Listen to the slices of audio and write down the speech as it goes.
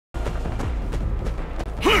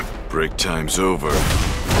Break time's over.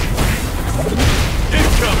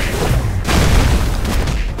 Incoming!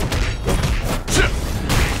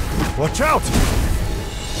 Watch out!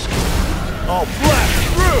 I'll blast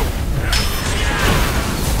through!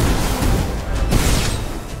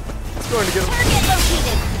 It's going to get him. Target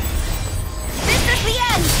located! This is the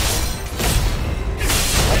end!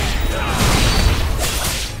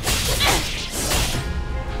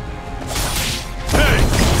 Hey!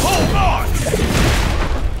 Hold on!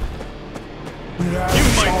 You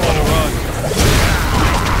might want to run.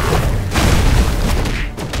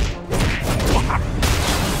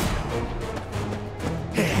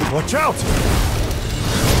 Watch out!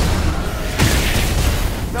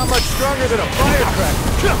 Not much stronger than a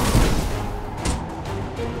firecracker.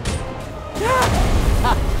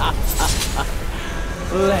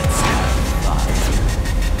 Let's have fun.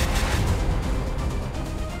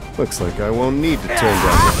 Looks like I won't need to turn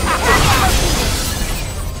down.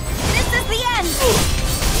 This is the end!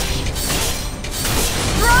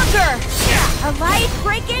 Stronger! A light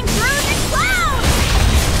breaking through the clouds!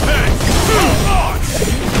 Hey! Hold on!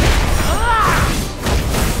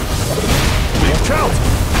 Watch out!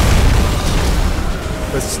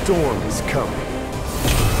 The storm is coming.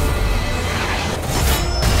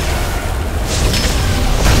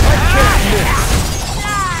 I can't miss!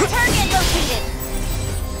 Target located!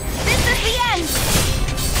 This is the end!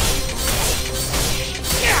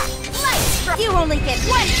 Light strike! You only get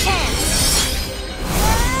one chance!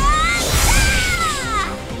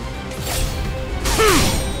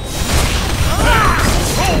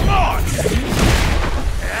 Hold on!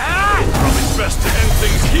 Probably best to end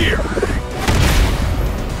things here.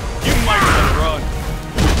 You might want to run.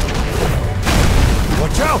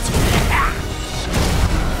 Watch out!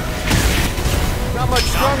 Not much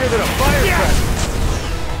stronger than a firecracker.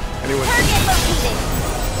 Anyone? Target located!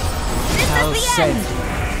 This I'll is the send end! you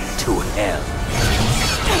to hell.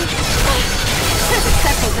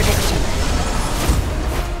 Successful prediction.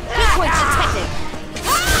 Key point detected.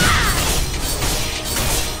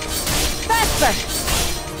 Faster!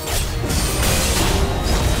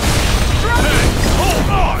 Hey! Hold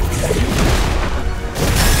on!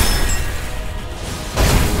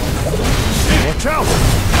 Watch out!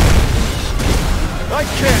 I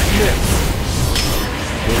can't miss!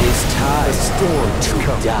 It is time The storm to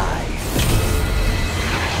comes. die.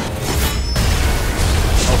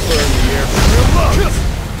 I'll burn the air from your lungs!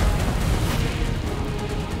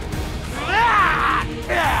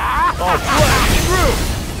 I'll blast through!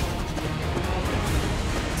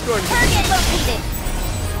 It's going to Target located!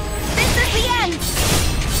 This is the end!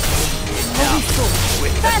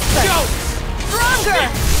 Faster! Stronger!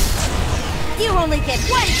 You only get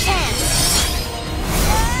one chance!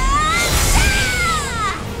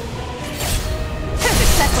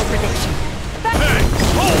 Successful prediction. Hey!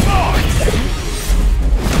 Hold on!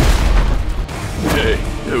 Hey,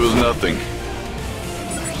 it was nothing.